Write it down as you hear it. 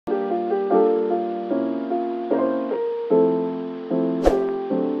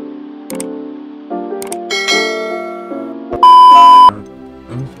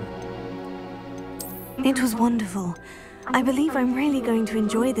It was wonderful. I believe I'm really going to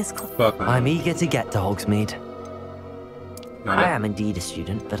enjoy this club. Fuck, man. I'm eager to get to Hogsmeade. No, I am indeed a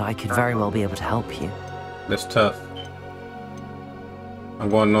student, but I could very well be able to help you. That's tough. I'm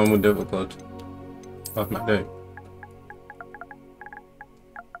going normal difficulty. Fuck my day.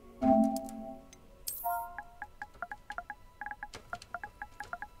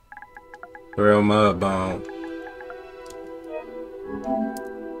 Real mud bomb.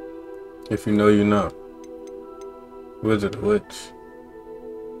 If you know, you know. Wizard Witch.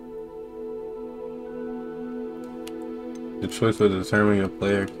 The choice will determine your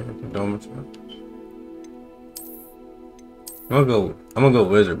player character domicile. I'm gonna go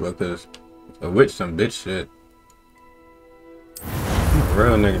wizard, bro, cause a witch some bitch shit. I'm a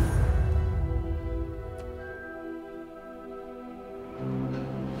real nigga.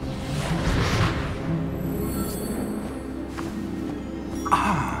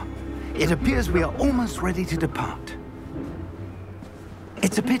 It appears we are almost ready to depart.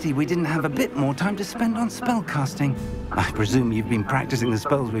 It's a pity we didn't have a bit more time to spend on spellcasting. I presume you've been practicing the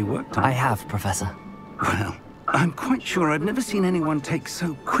spells we worked on. I have, Professor. Well, I'm quite sure I've never seen anyone take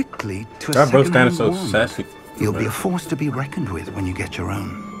so quickly to a That bro standing second-hand so wand. sassy. You'll be a force to be reckoned with when you get your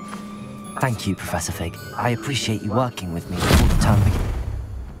own. Thank you, Professor Fig. I appreciate you working with me before the term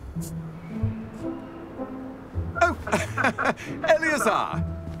begins. Oh, Eleazar!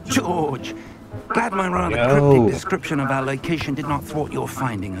 George! Glad my rather Yo. cryptic description of our location did not thwart your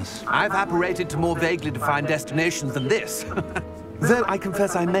finding us. I've apparated to more vaguely defined destinations than this. Though I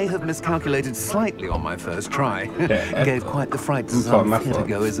confess I may have miscalculated slightly on my first try. Gave quite the fright to some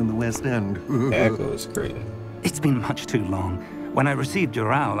theatergoers in the West End. Echo is crazy. It's been much too long. When I received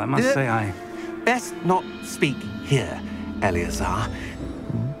your owl, I must say I... Best not speak here, Eleazar.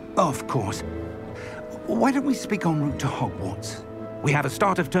 Of course. Why don't we speak en route to Hogwarts? We have a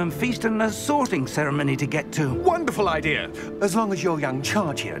start-of-term feast and a sorting ceremony to get to. Wonderful idea! As long as your young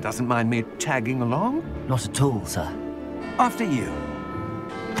charge here doesn't mind me tagging along. Not at all, sir. After you.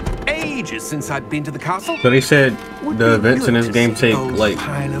 Ages since I'd been to the castle. So they said Would the be events in good this to game see take those like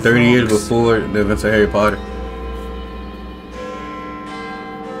pile of 30 years rocks. before the events of Harry Potter.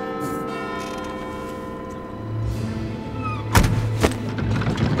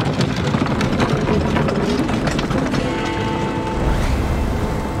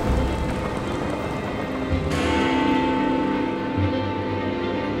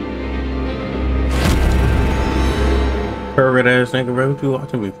 Pervert ass nigga, bro. What you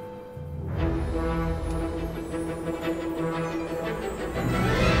watching me?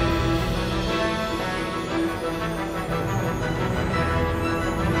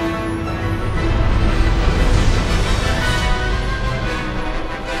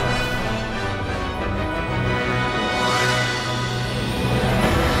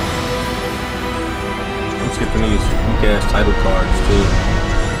 I'm skipping these weak ass title cards too.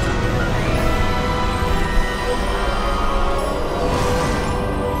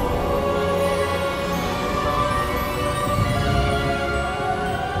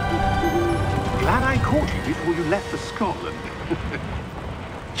 Glad I caught you before you left for Scotland.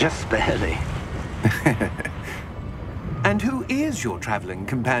 Just barely. And who is your traveling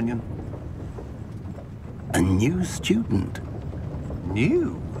companion? A new student.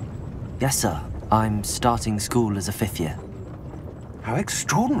 New? Yes, sir. I'm starting school as a 5th year. How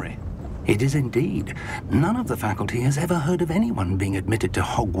extraordinary. It is indeed. None of the faculty has ever heard of anyone being admitted to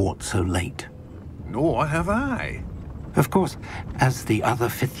Hogwarts so late. Nor have I. Of course, as the other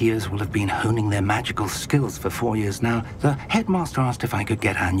 5th years will have been honing their magical skills for 4 years now, the headmaster asked if I could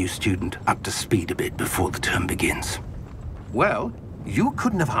get our new student up to speed a bit before the term begins. Well, you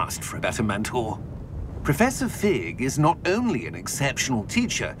couldn't have asked for a better mentor. Professor Fig is not only an exceptional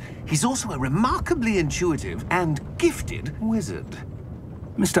teacher, he's also a remarkably intuitive and gifted wizard.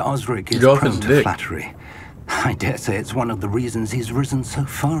 Mr. Osric is Get off prone his to dick. flattery. I dare say it's one of the reasons he's risen so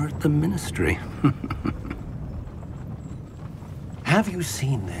far at the ministry. Have you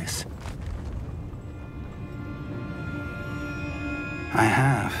seen this? I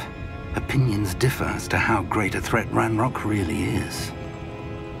have. Opinions differ as to how great a threat Ranrock really is.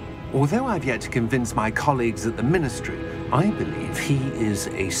 Although I've yet to convince my colleagues at the Ministry, I believe he is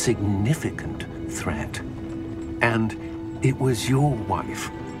a significant threat. And it was your wife,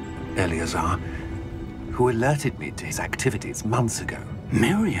 Eleazar, who alerted me to his activities months ago.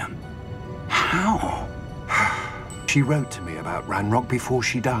 Miriam? How? She wrote to me about Ranrock before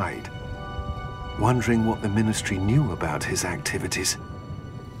she died, wondering what the Ministry knew about his activities.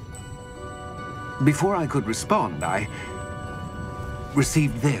 Before I could respond, I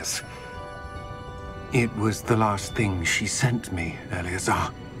received this. It was the last thing she sent me,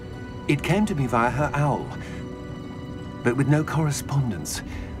 Eleazar. It came to me via her owl, but with no correspondence.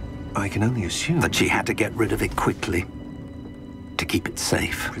 I can only assume That she had to get rid of it quickly to keep it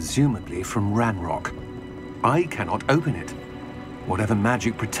safe. presumably from Ranrock. I cannot open it. Whatever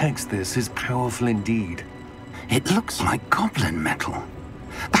magic protects this is powerful indeed. It looks like goblin metal.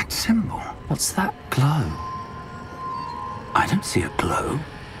 That symbol. What's that glow? I don't see a glow.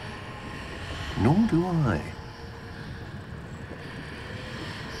 Nor do I.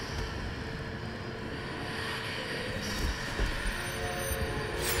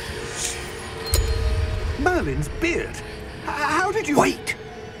 Merlin's beard. How did you... Wait!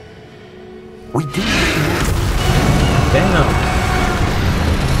 We do. Damn.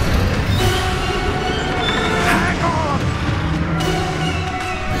 Hang on!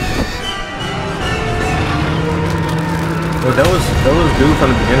 Well, that was dude from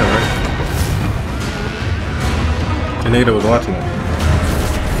the beginning, right? The nigga that was watching it.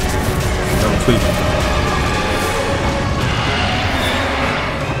 That was tweaking.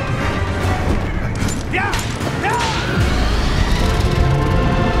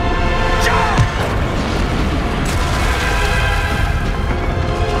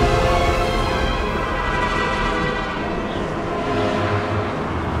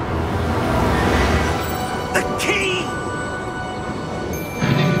 The key!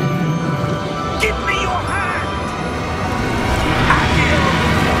 Give me your hand!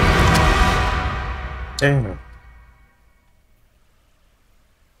 Damn.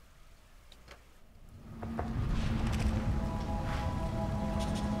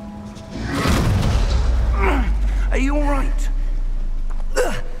 Are you all right?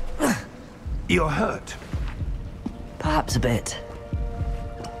 You're hurt. Perhaps a bit.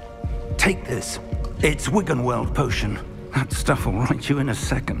 Take this. It's Wiggenweld potion. That stuff will right you in a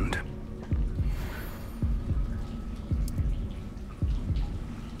second.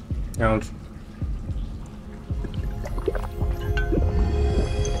 Count.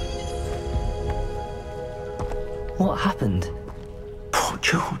 What happened? Poor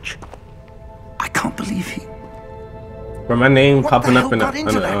George. I can't believe he... Bro, my name What popping the up in hell the, got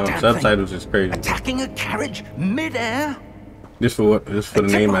into that damn subtitles is crazy. Attacking a carriage mid-air? Just for what? Just for A the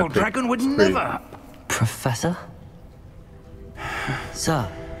name I typical picked. dragon would It's crazy. never... Professor? Sir,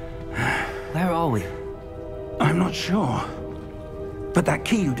 where are we? I'm not sure. But that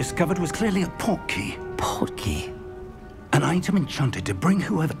key you discovered was clearly a port key. Port key? An item enchanted to bring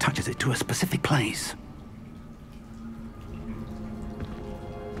whoever touches it to a specific place.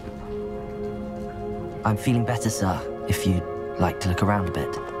 I'm feeling better, sir, if you'd like to look around a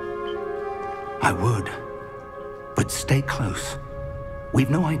bit. I would. But stay close.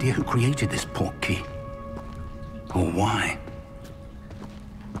 We've no idea who created this port key. Or why.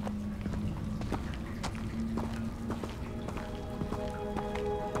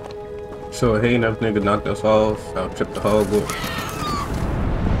 So hey, enough nigga knocked us off. I'll trip the Hogwarts.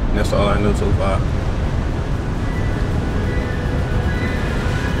 And that's all I know so far.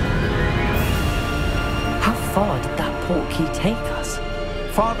 How far did that port key take us?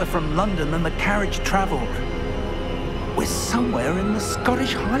 Farther from London than the carriage traveled. We're somewhere in the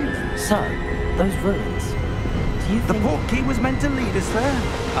Scottish Highlands. Sir, those ruins. Do you The think... port key was meant to lead us there?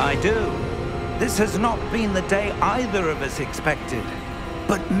 I do. This has not been the day either of us expected.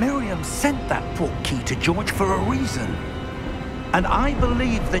 But Miriam sent that port key to George for a reason. And I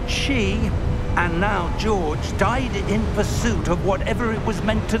believe that she, and now George, died in pursuit of whatever it was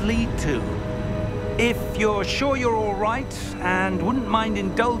meant to lead to. If you're sure you're all right, and wouldn't mind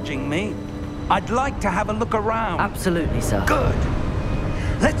indulging me, I'd like to have a look around. Absolutely, sir. Good.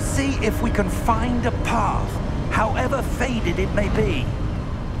 Let's see if we can find a path, however faded it may be.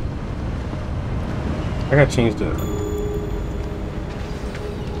 I gotta change the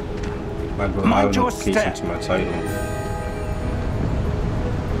my Mind your notification step. to my title.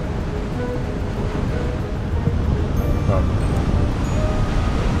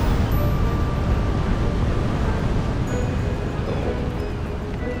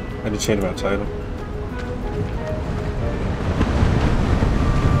 I had to change my title.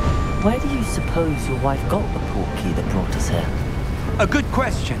 Where do you suppose your wife got the port key that brought us here? A good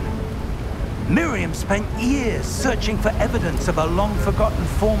question. Miriam spent years searching for evidence of a long-forgotten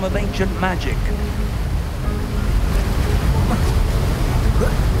form of ancient magic.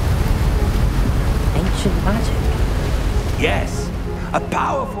 Ancient magic? Yes, a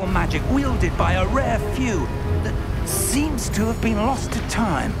powerful magic wielded by a rare few that seems to have been lost to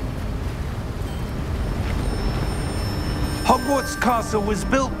time. Hogwarts Castle was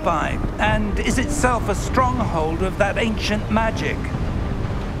built by, and is itself a stronghold of that ancient magic.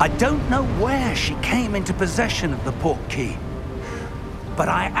 I don't know where she came into possession of the port key, but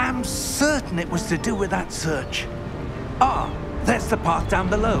I am certain it was to do with that search. Ah, there's the path down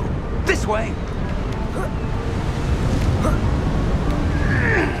below. This way.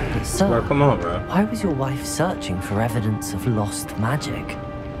 Sir, Bro, come on, bro. why was your wife searching for evidence of lost magic?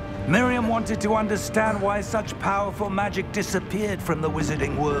 Miriam wanted to understand why such powerful magic disappeared from the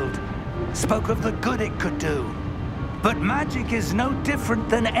wizarding world. Spoke of the good it could do. But magic is no different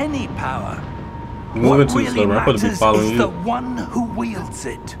than any power. Moving What too really slow, bro. I'm supposed to be matters following is you. the one who wields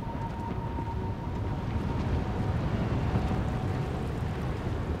it.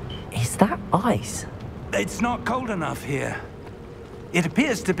 Is that ice? It's not cold enough here. It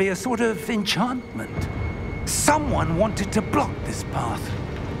appears to be a sort of enchantment. Someone wanted to block this path.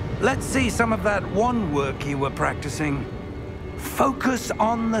 Let's see some of that wand work you were practicing. Focus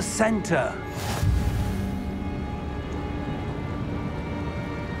on the center.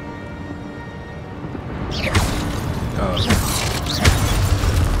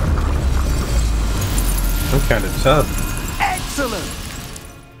 I'm kind of tough. Excellent!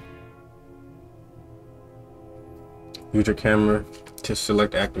 Use your camera to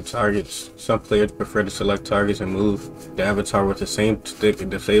select active targets. Some players prefer to select targets and move the avatar with the same stick,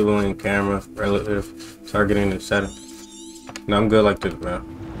 disabling camera, relative targeting, etc. No, I'm good like this, man.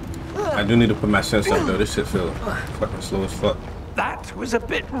 I do need to put my sense up though. This shit feel fucking slow as fuck. That was a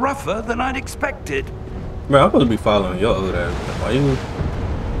bit rougher than I'd expected. Man, I'm supposed to be following your old ass. Why you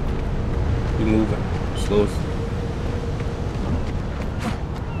moving slow?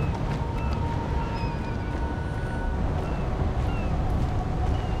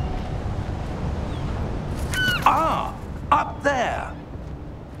 Ah, up there.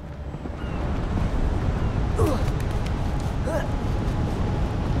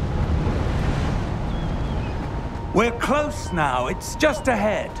 We're close now. It's just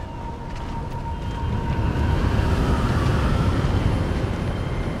ahead.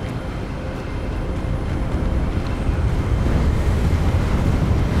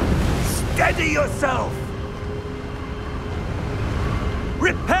 Steady yourself.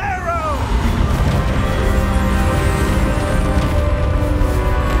 Reparo!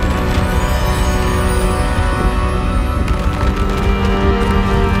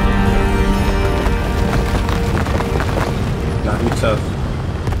 Nah, you tough.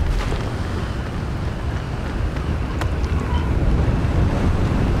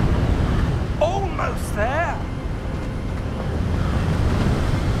 Almost there.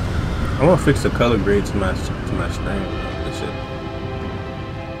 I want to fix the color grade to my screen. That's it.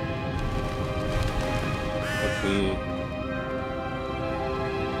 Okay.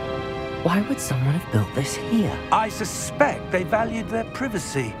 Why would someone have built this here? I suspect they valued their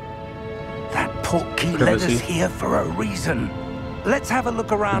privacy. That portkey led Privacy? us here for a reason. Let's have a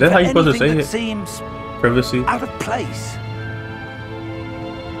look around Is that for how you're supposed to anything say that it? seems Privacy. out of place.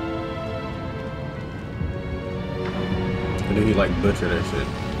 Or did he like butcher that shit?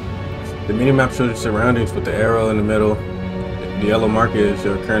 The minimap shows your surroundings with the arrow in the middle. The yellow marker is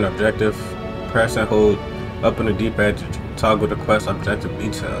your current objective. Press and hold up on the D-pad to toggle the quest objective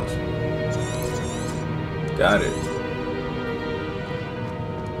details. Got it.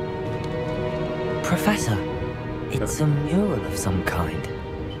 Professor, it's a mural of some kind.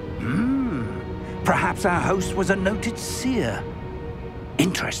 Perhaps our host was a noted seer.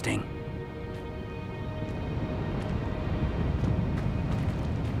 Interesting.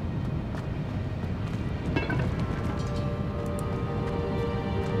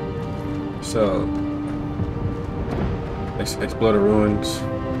 So, let's explore the ruins.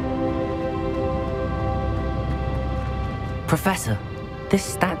 Professor, this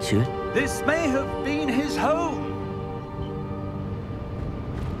statue... This may have been his home.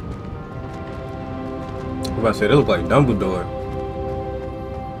 I'm about to say, they look like Dumbledore.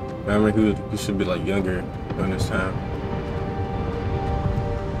 Remember, he should be like younger during this time.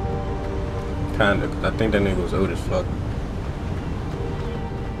 Kinda, 'cause I think that nigga was old as fuck.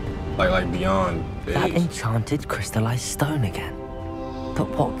 Like beyond the That age. enchanted crystallized stone again. But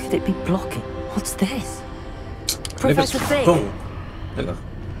what could it be blocking? What's this? Professor Niggas, Fig! boom. Nigga.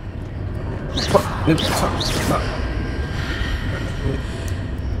 Fuck, nigga, fuck.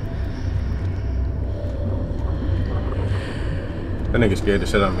 That nigga scared the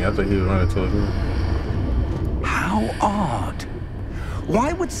shit out of me. I thought he was running towards me. How odd.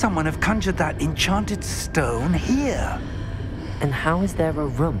 Why would someone have conjured that enchanted stone here? And how is there a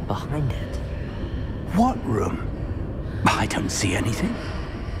room behind it? What room? I don't see anything.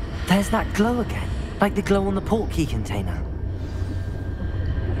 There's that glow again, like the glow on the portkey container.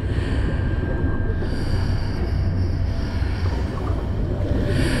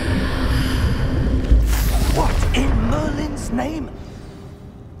 What in Merlin's name?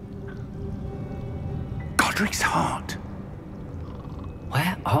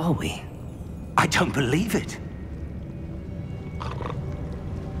 Where are we? I don't believe it.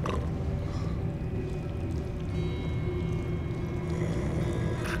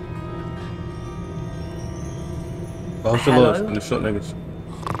 What's the lowest and the short niggas?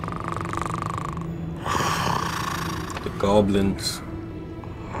 The goblins.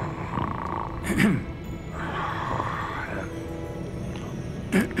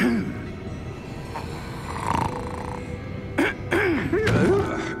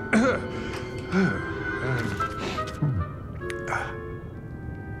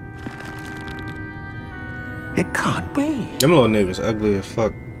 It can't be. Them little niggas ugly as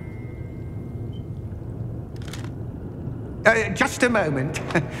fuck. Just a moment.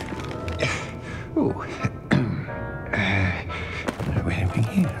 Ooh. Where are we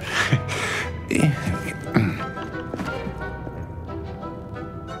here?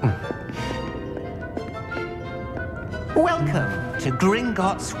 Welcome to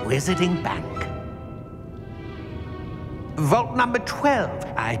Gringotts Wizarding Bank. Vault number 12,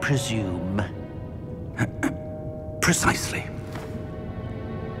 I presume. Precisely.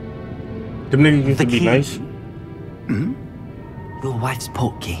 Them niggas used to be nice. Your wife's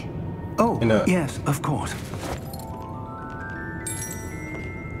portkey. Oh, And, yes, of course.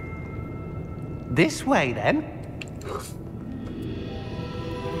 This way, then.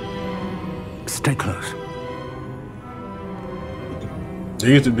 Stay close. They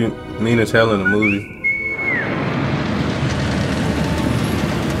used to be mean as hell in the movie.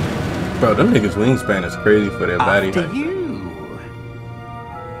 Bro, them niggas' wingspan is crazy for their body After height. you.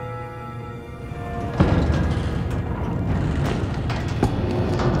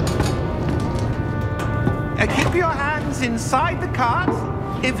 Keep your hands inside the cart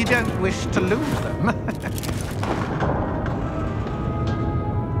if you don't wish to lose them.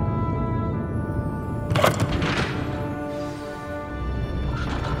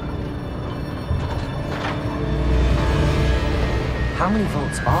 How many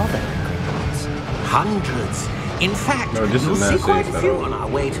vaults are there in Gringotts? Hundreds. In fact, No, this is you'll not see safe quite a at few all. on our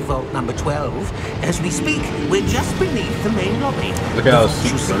way to vault number 12. As we speak, we're just beneath the main lobby. Look at how The vaults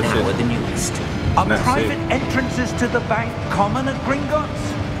you see super now shit. are the newest. Are Not private safe. entrances to the bank common at Gringotts?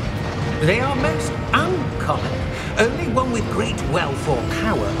 They are most uncommon. Only one with great wealth or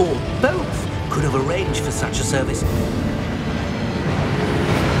power, or both, could have arranged for such a service.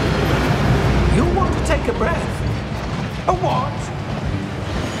 You'll want to take a breath. A what?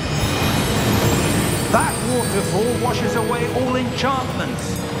 That waterfall washes away all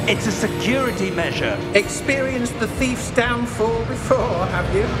enchantments. It's a security measure. Experienced the thief's downfall before,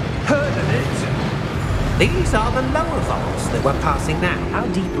 have you? Heard of it? These are the lower vaults that we're passing now. How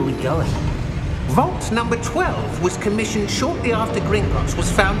deep are we going? Vault number 12 was commissioned shortly after Gringotts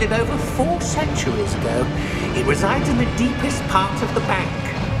was founded over 4 centuries ago. It resides in the deepest part of the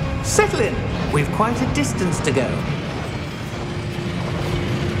bank. Settle in. We've quite a distance to go.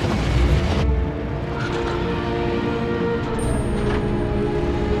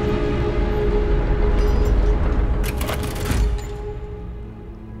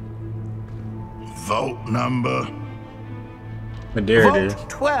 Vault number. But there it is. Vault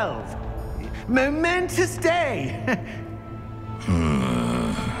 12. Momentous day.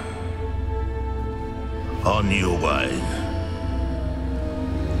 On your way.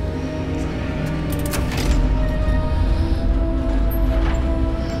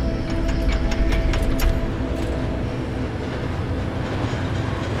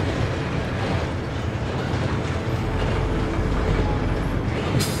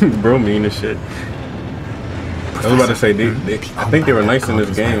 Bro mean as shit. I was about to say, I think they were nice in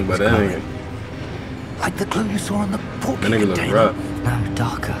this game, but that nigga, Like the glow you saw on the portkey that nigga look container. rough. No,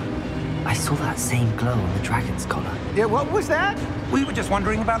 darker. I saw that same glow on the dragon's collar. Yeah, what was that? We were just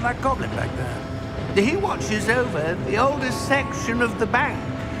wondering about that goblin back there. He watches over the oldest section of the bank.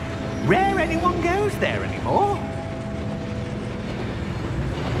 Rare anyone goes there anymore.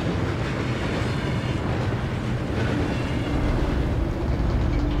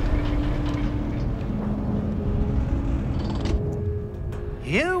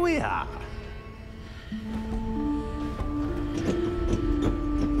 Here we are.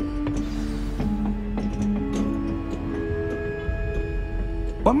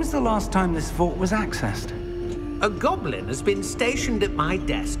 When was the last time this vault was accessed? A goblin has been stationed at my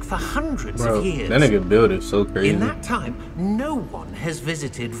desk for hundreds Bro, of years. that nigga build is so crazy. In that time, no one has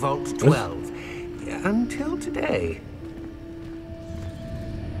visited Vault 12 until today.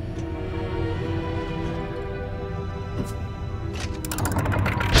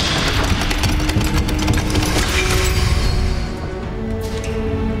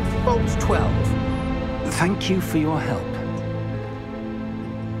 Vault 12. Thank you for your help.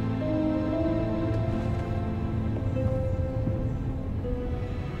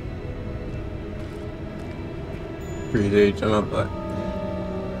 Appreciate you, my butt.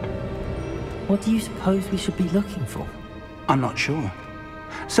 What do you suppose we should be looking for? I'm not sure.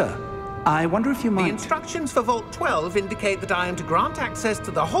 Sir, I wonder if you The might... instructions for Vault 12 indicate that I am to grant access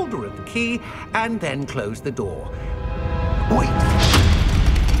to the holder of the key and then close the door. Wait!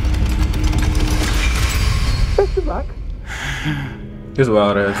 Best of luck. It's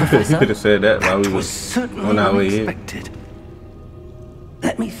wild ass. You could have said that while we That was was certainly on our way here. unexpected.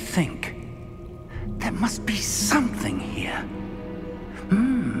 Let me think. There must be something here.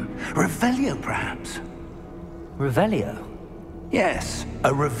 Revelio, perhaps? Revelio? Yes,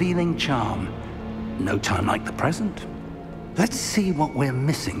 a revealing charm. No time like the present. Let's see what we're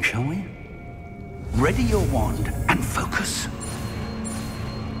missing, shall we? Ready your wand and focus.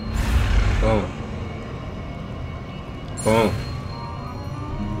 Boom. Boom.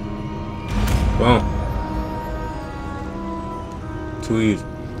 Boom. Too easy.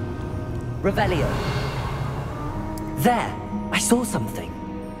 Revelio. There! I saw something.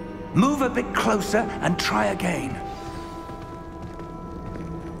 Move a bit closer and try again.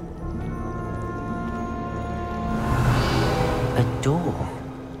 A door.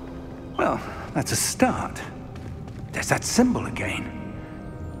 Well, that's a start. There's that symbol again.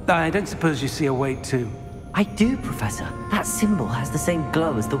 I don't suppose you see a way to... I do, Professor. That symbol has the same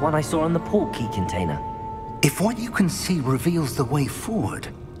glow as the one I saw on the port key container. If what you can see reveals the way forward,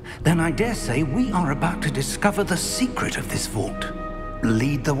 then I dare say we are about to discover the secret of this vault.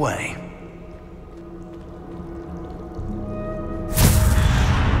 Lead the way.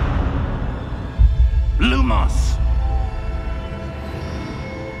 Lumos!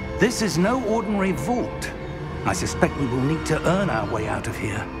 This is no ordinary vault. I suspect we will need to earn our way out of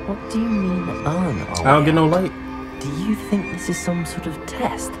here. What do you mean, earn our I don't way get no out? light. Do you think this is some sort of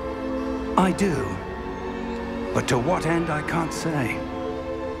test? I do. But to what end, I can't say.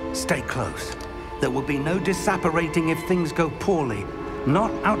 Stay close. There will be no disapparating if things go poorly.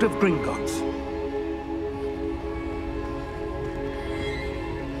 Not out of Gringotts.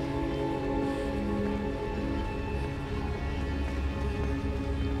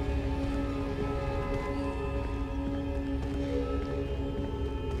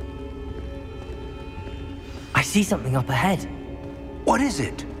 I see something up ahead. What is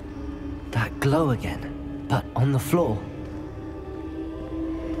it? That glow again, but on the floor.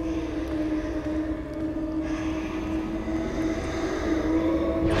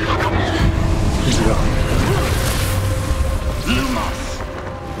 Lumos!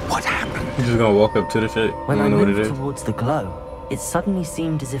 What happened? You just gonna walk up to the shit? When You I don't know what it moved is? towards the glow, it suddenly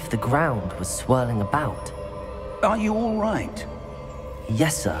seemed as if the ground was swirling about. Are you all right?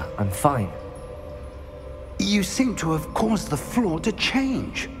 Yes, sir, I'm fine. You seem to have caused the floor to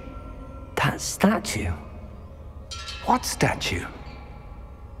change. That statue. What statue?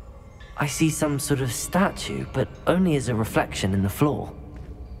 I see some sort of statue, but only as a reflection in the floor.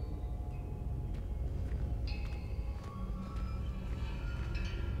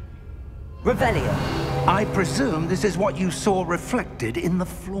 Revelio. I presume this is what you saw reflected in the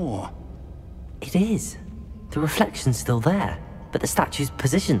floor. It is. The reflection's still there, but the statue's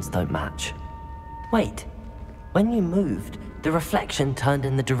positions don't match. Wait. When you moved, the reflection turned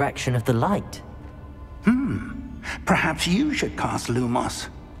in the direction of the light. Perhaps you should cast Lumos.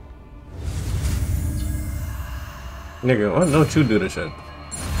 Nigga, why don't you do this shit?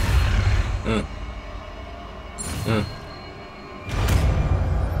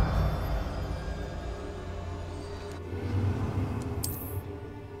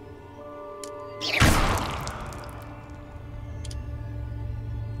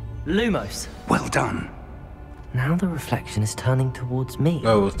 Lumos. Well done. Now the reflection is turning towards me.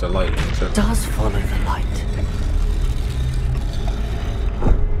 Oh, it's the light. It does follow the light.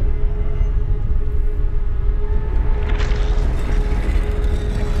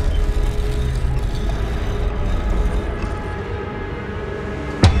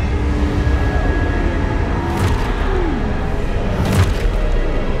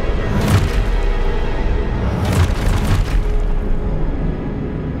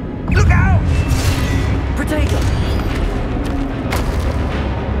 Look out! Protego!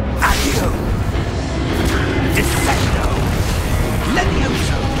 Accio! Descendo!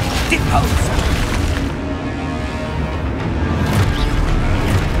 Levioso! Deposo!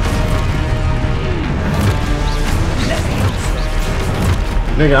 Levioso!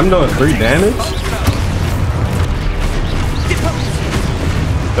 Nigga, I'm doing 3 damage?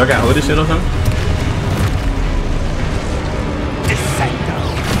 Deposo! Do I got hooded shit or something? Descendo!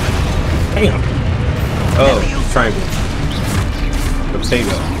 Damn. Oh, triangle.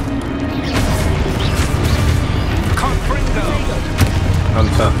 Potato. Confringo! I'm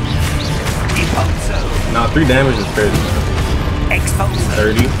tough. Nah, 3 damage is crazy.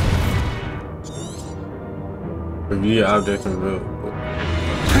 30. Review your object and reveal.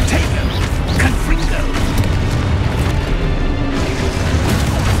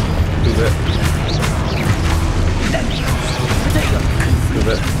 Do that. Do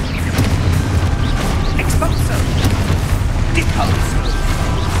that. Exposo. Deposo.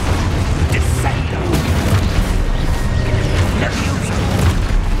 Descendo. Levioso.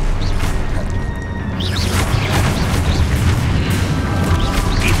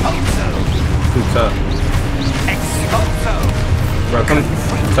 Deposo. Too tough. Exposo. Bro, come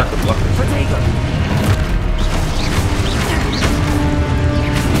try to block this. Protego.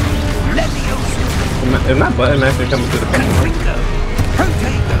 Levioso. Is my button actually coming through the fucking wall? Confringo.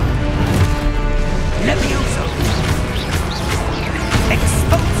 Protego. Levioso.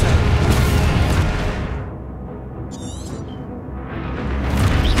 Exposo.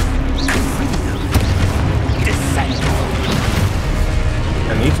 Confringo. Descendo.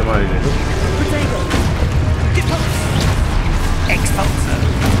 I need somebody to do it. Protego. Depose. Exposo.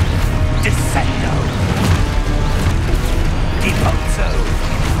 Descendo. Deposo.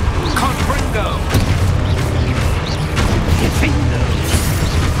 Confringo. Defindo.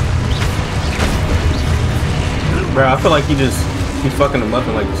 Bro, I feel like he's fucking him up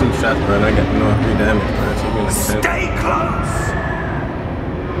in like 2 shots, bro, and I got 3 damage, bro. So he like 10. Stay close.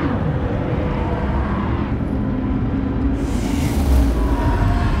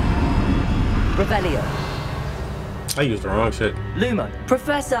 Revelio. I used the wrong shit. Lumo.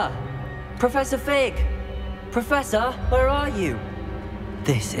 Professor! Professor Fig! Professor, where are you?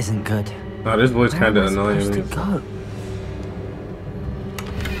 This isn't good. Oh, this voice Where kind of am I annoying supposed me. to go?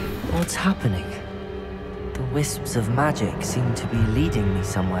 What's happening? The wisps of magic seem to be leading me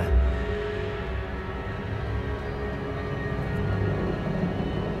somewhere.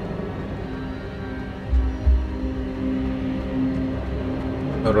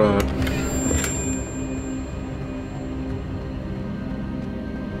 Hold on.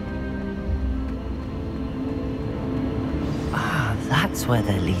 Ah, that's where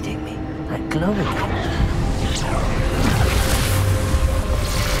they're leading me. That glow again.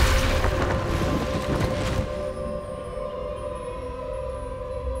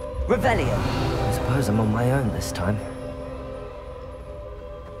 Revelio. I suppose I'm on my own this time.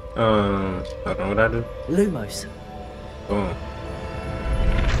 I don't know what I do. Lumos. Boom.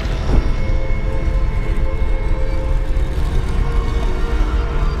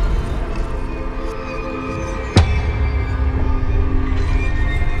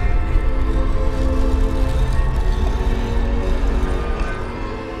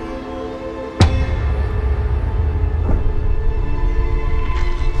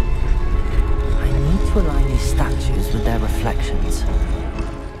 I need to align these statues with their reflections.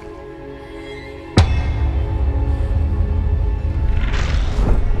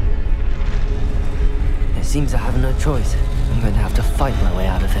 It seems I have no choice. I'm going to have to fight my way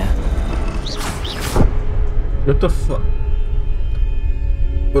out of here. What the fuck?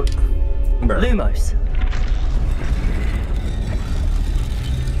 What? Bro. Lumos.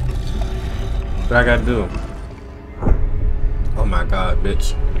 What I gotta do? Oh my god,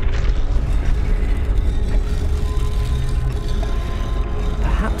 bitch.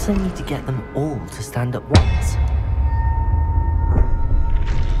 Perhaps I need to get them all to stand at once.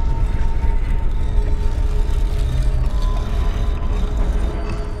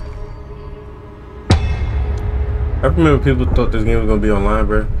 I remember people thought this game was gonna be online,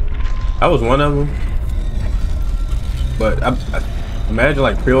 bro. I was one of them. But I imagine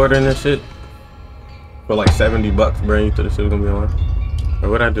like pre-ordering this shit for like $70, bro. You thought this shit was gonna be online? Or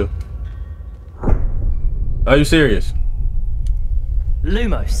what'd I do? Are you serious?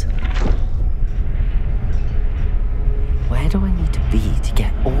 Lumos. Where do I need to be to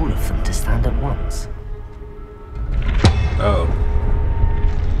get all of them to stand at once? Oh.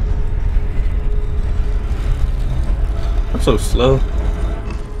 I'm so slow.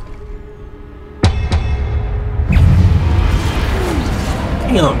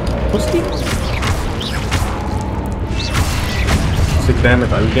 Damn. What's the 6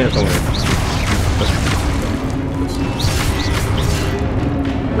 damage? Are you getting somewhere?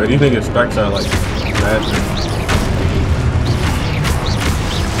 Bro, these niggas strikes are like magic.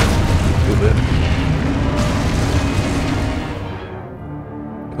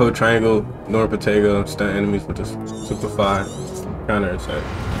 Hold triangle, ignore Protego, stun enemies with the super 5 counter attack.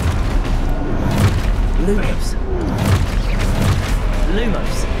 Lumos.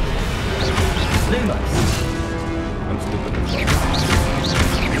 Lumos. Lumos. I'm stupid.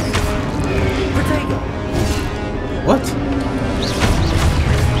 Protego. What?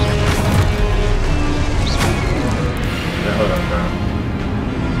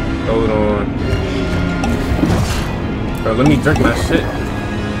 drank my shit.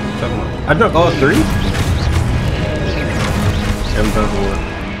 I drank all 3? I'm done for what?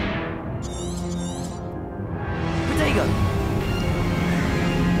 Potato!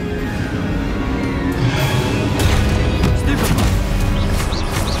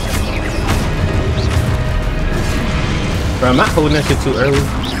 Bro, am I holding that shit too early?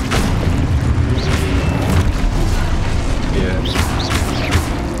 Yeah.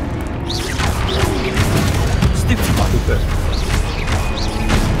 Stupid.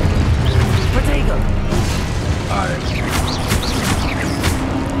 Potato! Alright.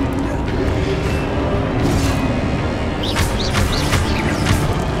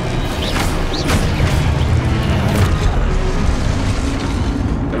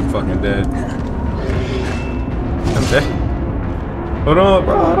 I'm fucking dead. I'm dead. Hold on,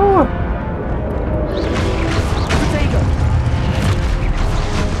 bro, hold on. Potato!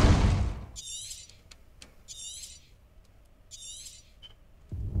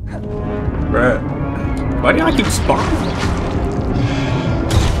 Bruh. Why do y'all keep spawning?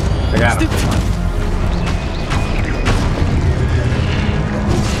 I got him.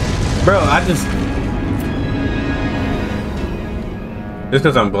 Bro, I just... It's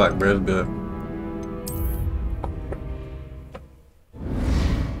because I'm black, bro. It's good.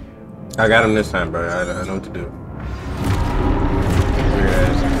 I got him this time, bro. I know what to do. Weird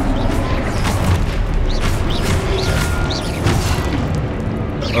ass.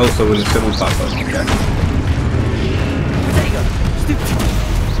 Oh, so when the symbol pop up, okay. Potato! Stupid.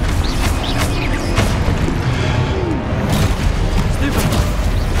 Stupid.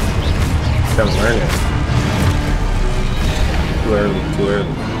 I'm learning. Too early, too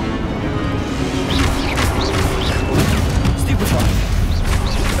early. Stupid one.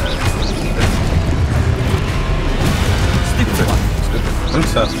 Stupid one. I'm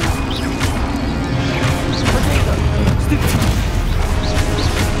tough. Potato. Stupid.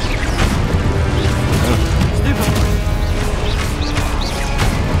 Stupid.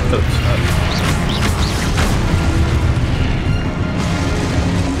 So tough.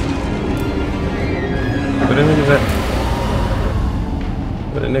 Where the niggas at?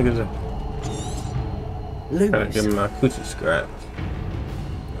 Where the niggas at? Trying to give me my coochie scratch.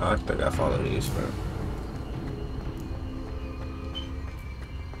 Oh, I think I follow these, bro.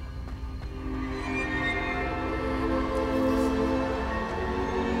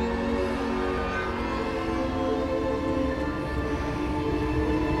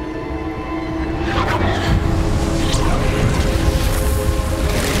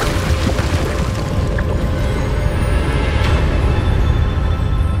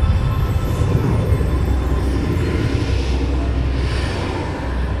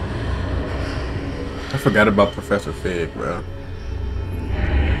 I forgot about Professor Fig, bro.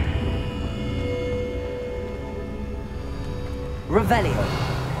 Revelio.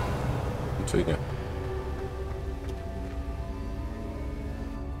 I'm tweaking.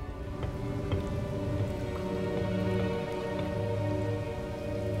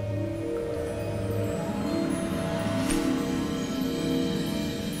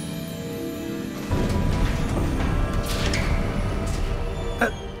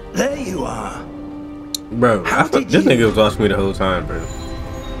 There you are. Bro, this nigga was watching me the whole time, bro.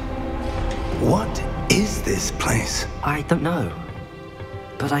 What is this place? I don't know.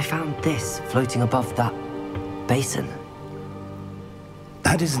 But I found this floating above that basin.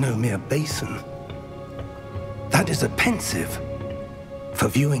 That is no mere basin. That is a pensive for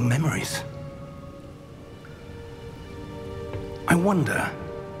viewing memories. I wonder.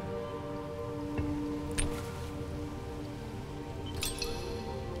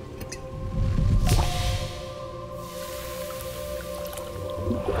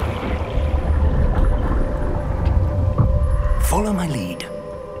 Follow my lead.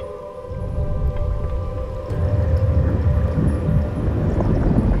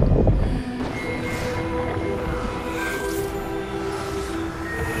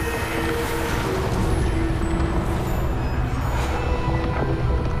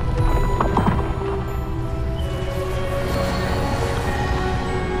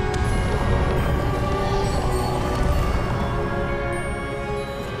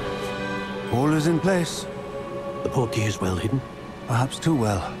 All is in place. The portkey is well hidden. Perhaps too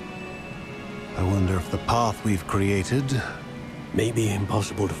well. I wonder if the path we've created... May be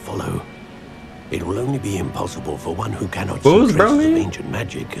impossible to follow. It will only be impossible for one who cannot Who's see traces of Brownie? ancient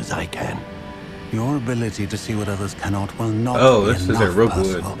magic as I can. Your ability to see what others cannot will not Oh, be this is enough, at Rookwood,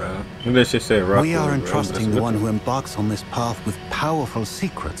 Percival. bro. Maybe they should say Rookwood. We are bro. entrusting That's the one what- who embarks on this path with powerful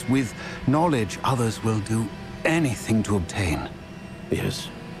secrets, with knowledge others will do anything to obtain. Yes,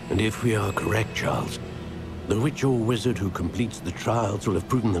 and if we are correct, Charles, The witch or wizard who completes the trials will have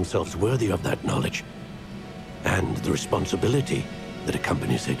proven themselves worthy of that knowledge, and the responsibility that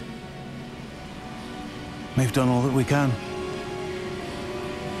accompanies it. We've done all that we can.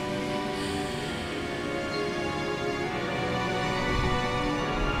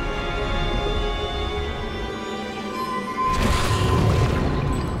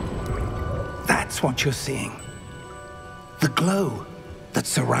 That's what you're seeing. The glow that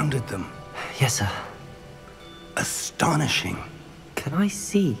surrounded them. Yes, sir. Astonishing. Can I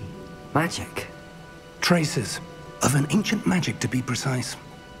see magic? Traces of an ancient magic, to be precise.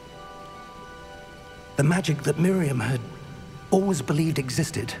 The magic that Miriam had always believed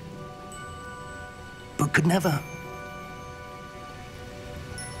existed, but could never.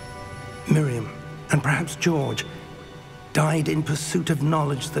 Miriam, and perhaps George, died in pursuit of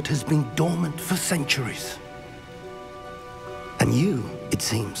knowledge that has been dormant for centuries. And you, it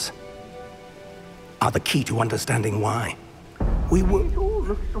seems, are the key to understanding why. We were... It all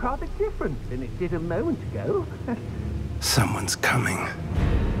looks rather different than it did a moment ago. Someone's coming.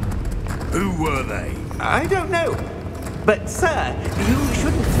 Who were they? I don't know. But, sir, you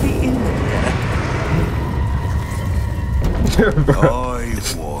shouldn't be in here. I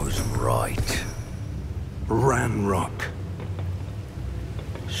was right. Ranrock.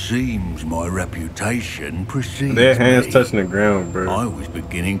 Seems my reputation precedes Their hands me. touching the ground, bro. I was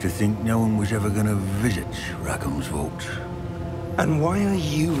beginning to think no one was ever going to visit Rackham's vault. And why are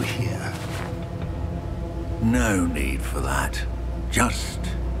you here? No need for that. Just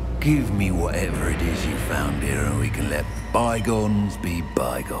give me whatever it is you found here and we can let bygones be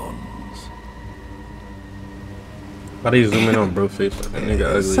bygones. Why they zoom in on bro face like that nigga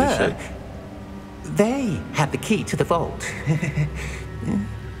ugly as Sir, shit? they have the key to the vault.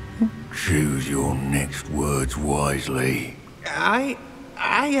 Choose your next words wisely. I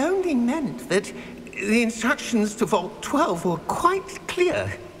only meant that the instructions to Vault 12 were quite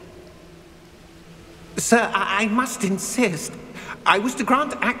clear. Sir, I must insist. I was to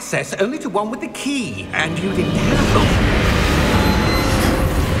grant access only to one with the key, and you didn't have them.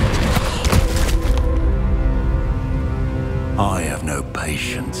 I have no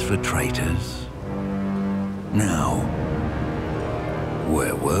patience for traitors. Now,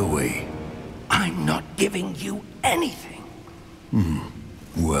 where were we? I'm not giving you anything.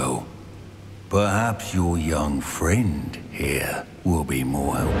 Well, perhaps your young friend here will be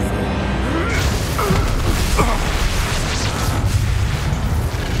more helpful.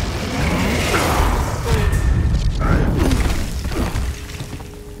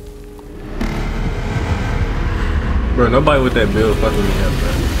 Bro, nobody with that build fucking me up,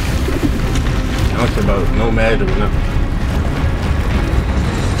 bro. I don't care about no magic or nothing.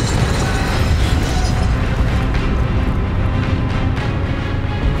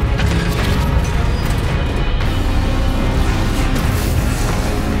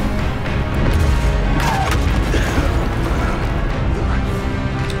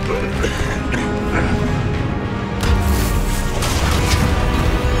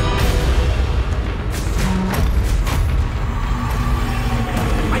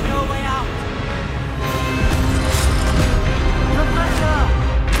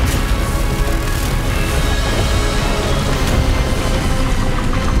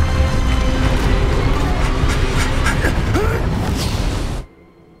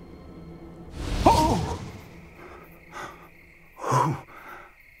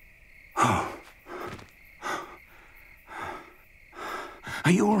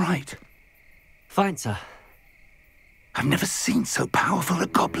 Are you all right? Fine, sir. I've never seen so powerful a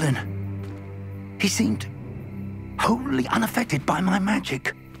goblin. He seemed wholly unaffected by my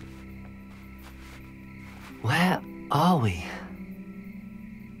magic. Where are we?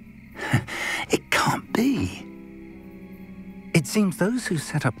 It can't be. It seems those who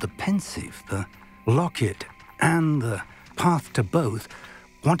set up the pensive, the locket, and the path to both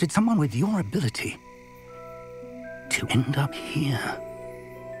wanted someone with your ability to end up here.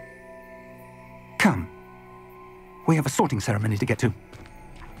 Come. We have a sorting ceremony to get to. I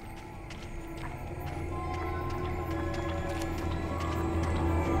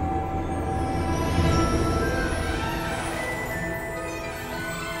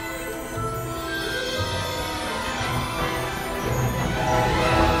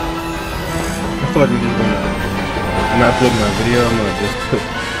feel like we're just I'm not uploading my video, I'm gonna just put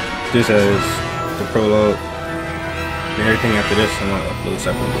this as the prologue. And everything after this, I'm gonna upload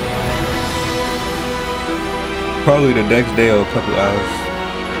separately. Probably the next day or a couple hours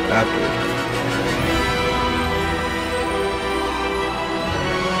after.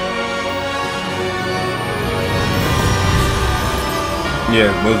 Yeah,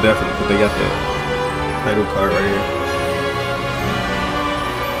 most definitely, because they got that title card right here.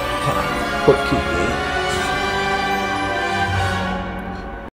 What key?